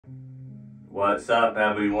What's up,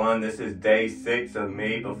 everyone? This is day 6 of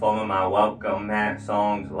me performing my welcome mat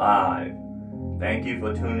songs live. Thank you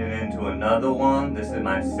for tuning in to another one. This is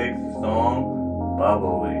my 6th song,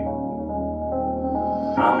 Bubbly.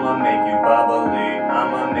 I'ma make you bubbly,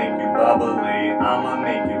 I'ma make you bubbly, I'ma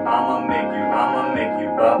make you bubbly, I'ma make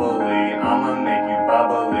you bubbly, I'ma make you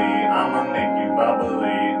bubbly, I'ma make you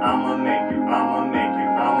bubbly, I'ma make you bubbly,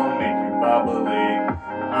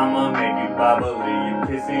 I'ma make you bubbly, you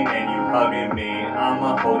kissing and you hugging me,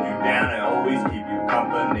 I'ma hold you down and always keep you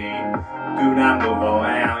company. Do not move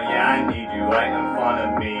around, yeah, I need you right in front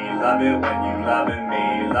of me. Love it when you loving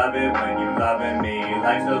me, love it when you loving me.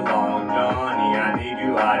 Life's a long journey, I need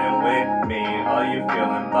you riding with me. Are you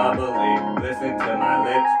feeling bubbly? Listen to my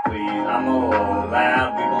lips, please. I'ma roll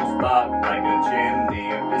loud, we gon' spark like a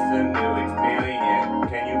chimney. If it's a new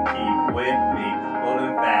experience, can you keep with me?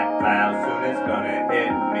 Golden fat cloud, soon it's gonna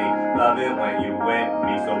hit me. Love it when you with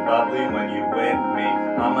me, so bubbly when you with me.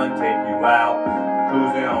 I'ma take you out,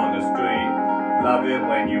 cruising on the street. Love it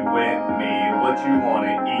when you with me. What you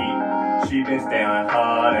wanna eat? She been staring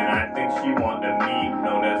hard and I think she want the meat.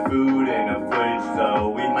 Know there's food in the fridge, so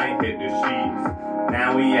we might hit the sheets.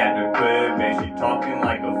 Now we at the crib and she talking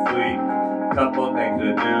like a freak. Couple things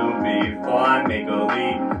to do before I make a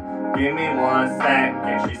leak. Give me 1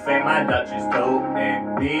 second, she say my Dutch is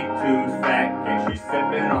totin'. Need 2 seconds, she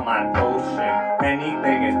sippin' on my potion.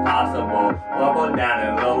 Anything is possible, bubble down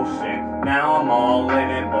in lotion. Now I'm all in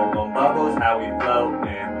it, both on bubbles, how we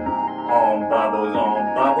floatin'. On bubbles,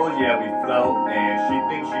 yeah we floatin'. She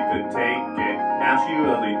thinks she could take it, now she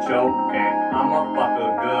really choking. I'ma fuck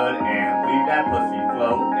her good and leave that pussy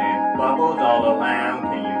floatin'. Bubbles all around,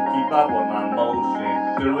 can you keep up with my motion?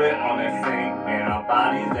 Do it on the sink and our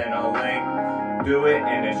bodies in a link. Do it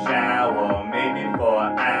in the shower, maybe for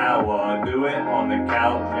an hour. Do it on the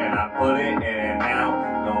couch and I put it in and out.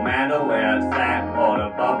 No matter where it's at, all the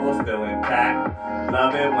bubbles still intact.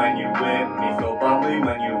 Love it when you with me, so bubbly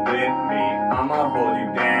when you with me. I'ma hold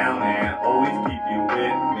you down and always keep you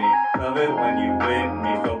with me. Love it when you with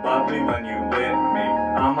me, so bubbly when you with me.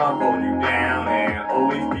 I'ma hold you down and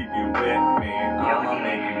always keep you with me. I'ma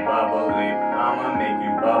make you bubbly, I'ma make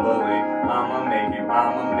you bubbly, I'ma make you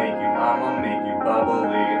bubbly, I'ma make you bubbly, I'ma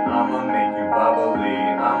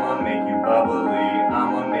make you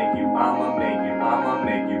bubbly, I'ma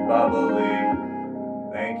make you bubbly.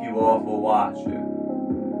 Thank you all for watching.